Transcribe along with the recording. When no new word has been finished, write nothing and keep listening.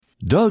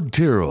Doug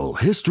Tyrrell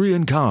History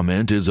and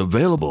Comment is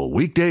available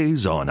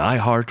weekdays on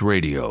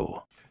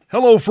iHeartRadio.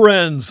 Hello,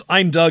 friends.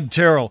 I'm Doug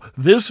Tyrrell.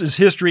 This is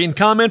History and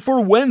Comment for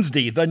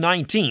Wednesday, the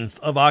 19th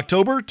of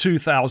October,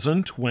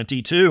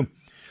 2022.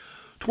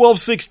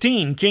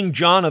 1216, King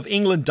John of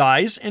England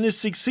dies and is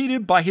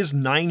succeeded by his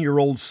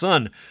 9-year-old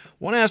son.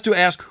 One has to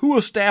ask who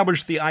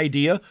established the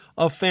idea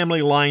of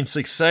family line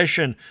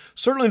succession.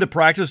 Certainly the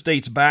practice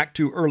dates back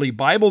to early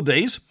Bible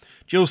days.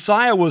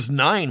 Josiah was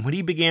 9 when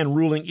he began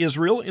ruling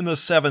Israel in the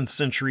 7th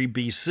century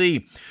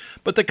BC.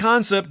 But the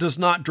concept does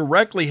not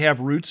directly have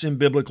roots in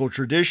biblical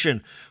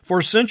tradition.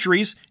 For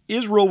centuries,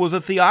 Israel was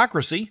a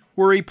theocracy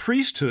where a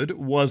priesthood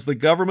was the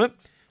government,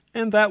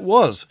 and that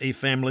was a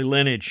family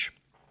lineage.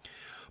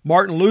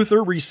 Martin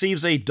Luther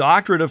receives a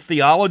doctorate of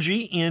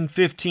theology in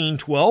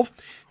 1512.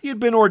 He had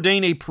been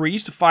ordained a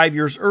priest 5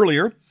 years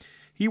earlier.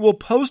 He will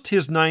post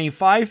his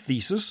 95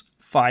 thesis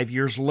 5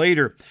 years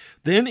later.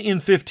 Then in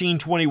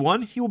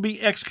 1521, he will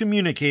be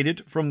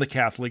excommunicated from the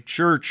Catholic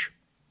Church.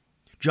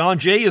 John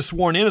Jay is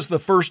sworn in as the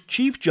first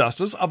Chief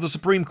Justice of the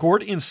Supreme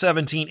Court in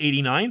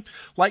 1789.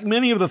 Like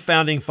many of the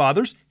Founding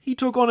Fathers, he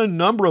took on a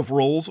number of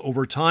roles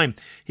over time.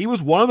 He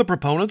was one of the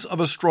proponents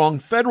of a strong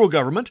federal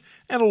government,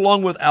 and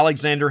along with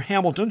Alexander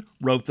Hamilton,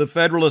 wrote the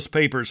Federalist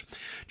Papers.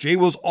 Jay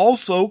was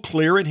also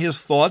clear in his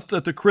thoughts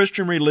that the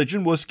Christian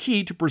religion was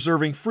key to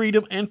preserving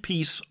freedom and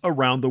peace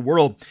around the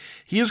world.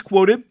 He is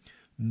quoted,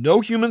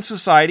 "No human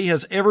society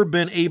has ever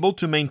been able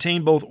to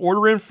maintain both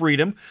order and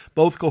freedom,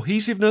 both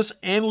cohesiveness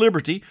and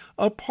liberty,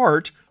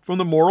 apart from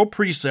the moral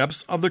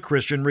precepts of the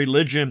Christian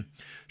religion.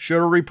 Should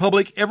a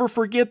republic ever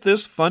forget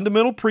this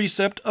fundamental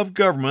precept of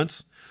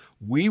governments,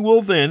 we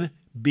will then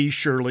be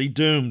surely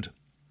doomed."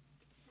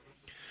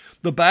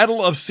 The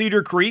Battle of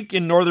Cedar Creek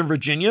in Northern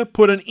Virginia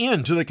put an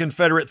end to the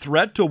Confederate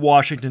threat to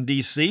Washington,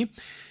 D.C.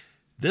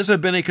 This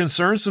had been a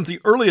concern since the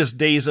earliest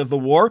days of the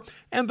war,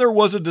 and there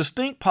was a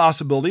distinct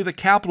possibility the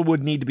capital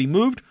would need to be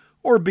moved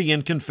or be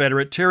in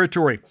Confederate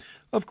territory.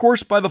 Of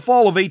course, by the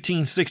fall of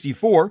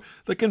 1864,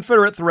 the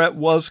Confederate threat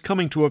was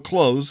coming to a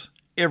close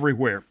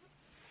everywhere.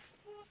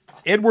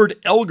 Edward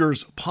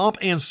Elgar's Pomp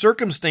and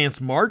Circumstance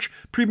March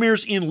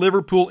premieres in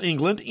Liverpool,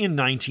 England in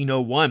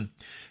 1901.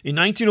 In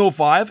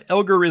 1905,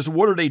 Elgar is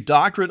awarded a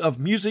doctorate of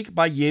music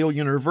by Yale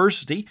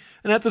University,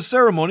 and at the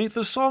ceremony,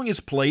 the song is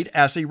played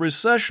as a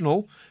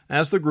recessional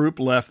as the group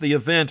left the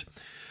event.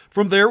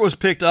 From there, it was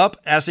picked up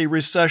as a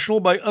recessional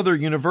by other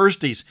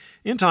universities.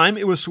 In time,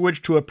 it was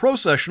switched to a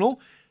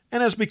processional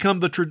and has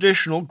become the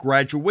traditional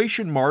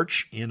graduation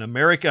march in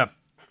America.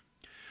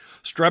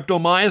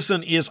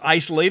 Streptomycin is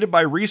isolated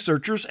by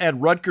researchers at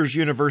Rutgers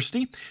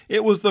University.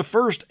 It was the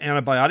first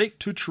antibiotic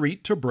to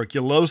treat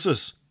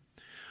tuberculosis.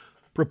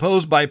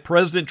 Proposed by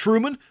President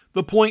Truman,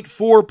 the Point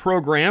 4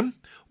 program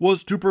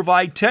was to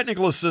provide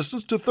technical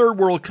assistance to third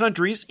world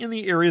countries in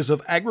the areas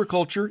of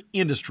agriculture,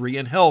 industry,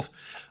 and health.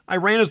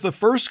 Iran is the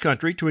first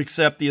country to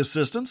accept the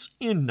assistance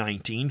in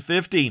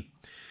 1950.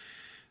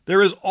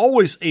 There is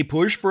always a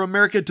push for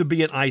America to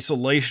be an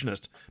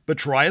isolationist, but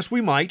try as we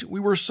might, we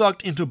were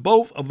sucked into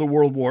both of the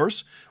world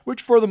wars,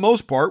 which for the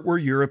most part were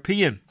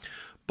European.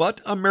 But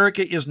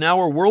America is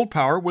now a world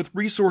power with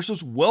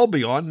resources well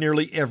beyond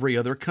nearly every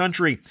other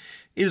country.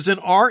 It is in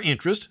our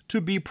interest to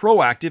be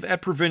proactive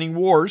at preventing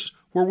wars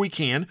where we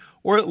can,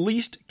 or at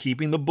least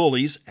keeping the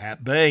bullies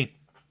at bay.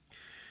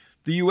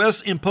 The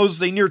U.S.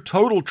 imposes a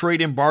near-total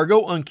trade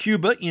embargo on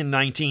Cuba in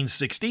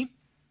 1960.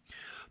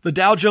 The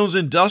Dow Jones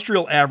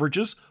Industrial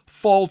Averages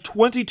fall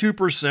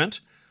 22%,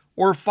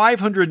 or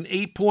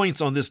 508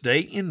 points on this day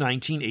in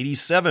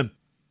 1987.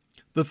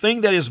 The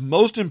thing that is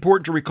most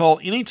important to recall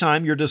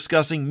anytime you're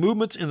discussing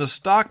movements in the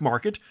stock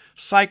market,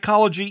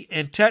 psychology,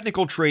 and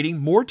technical trading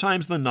more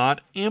times than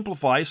not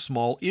amplify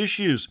small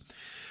issues.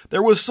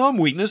 There was some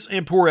weakness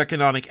and poor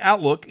economic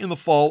outlook in the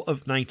fall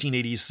of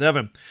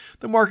 1987.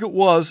 The market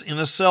was in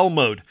a sell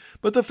mode,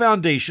 but the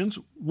foundations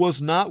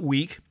was not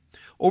weak.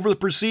 Over the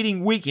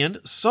preceding weekend,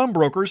 some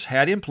brokers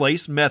had in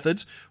place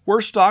methods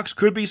where stocks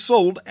could be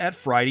sold at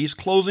Friday's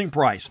closing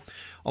price.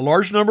 A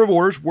large number of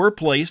orders were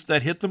placed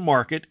that hit the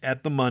market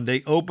at the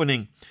Monday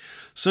opening.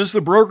 Since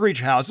the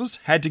brokerage houses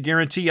had to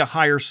guarantee a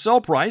higher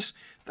sell price,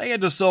 they had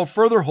to sell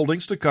further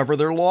holdings to cover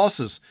their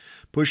losses,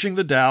 pushing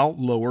the Dow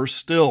lower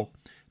still.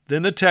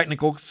 Then the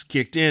technicals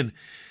kicked in.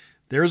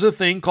 There's a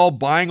thing called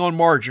buying on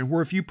margin,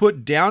 where if you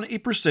put down a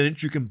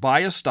percentage, you can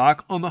buy a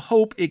stock on the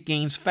hope it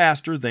gains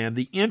faster than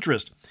the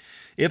interest.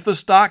 If the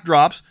stock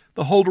drops,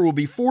 the holder will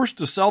be forced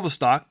to sell the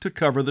stock to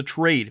cover the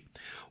trade.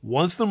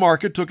 Once the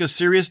market took a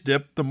serious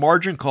dip, the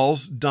margin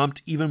calls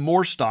dumped even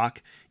more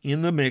stock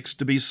in the mix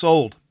to be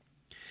sold.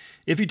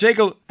 If you take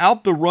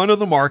out the run of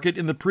the market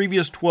in the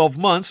previous 12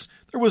 months,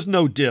 there was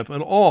no dip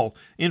at all.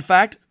 In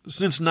fact,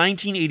 since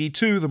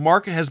 1982, the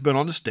market has been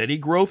on a steady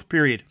growth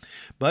period.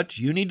 But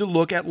you need to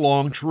look at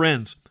long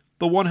trends.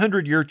 The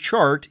 100-year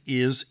chart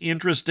is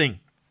interesting.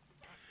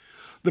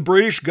 The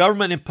British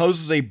government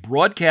imposes a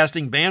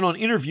broadcasting ban on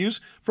interviews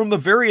from the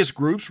various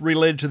groups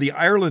related to the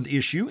Ireland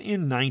issue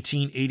in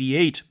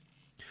 1988.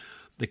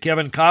 The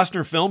Kevin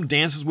Costner film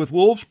Dances with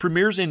Wolves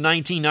premieres in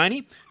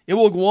 1990. It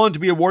will go on to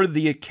be awarded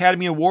the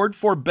Academy Award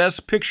for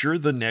Best Picture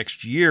the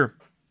next year.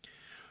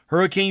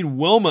 Hurricane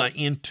Wilma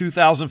in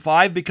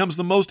 2005 becomes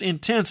the most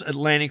intense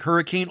Atlantic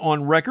hurricane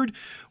on record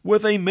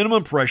with a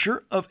minimum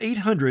pressure of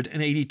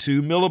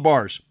 882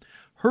 millibars.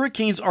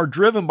 Hurricanes are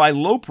driven by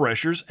low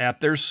pressures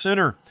at their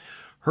center.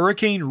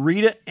 Hurricane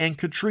Rita and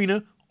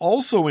Katrina,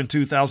 also in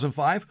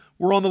 2005,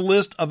 were on the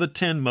list of the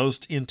 10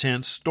 most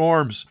intense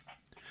storms.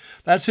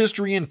 That's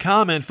History and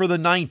Comment for the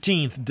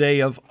 19th day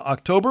of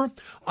October.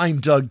 I'm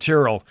Doug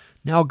Terrell.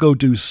 Now go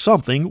do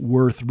something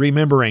worth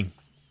remembering.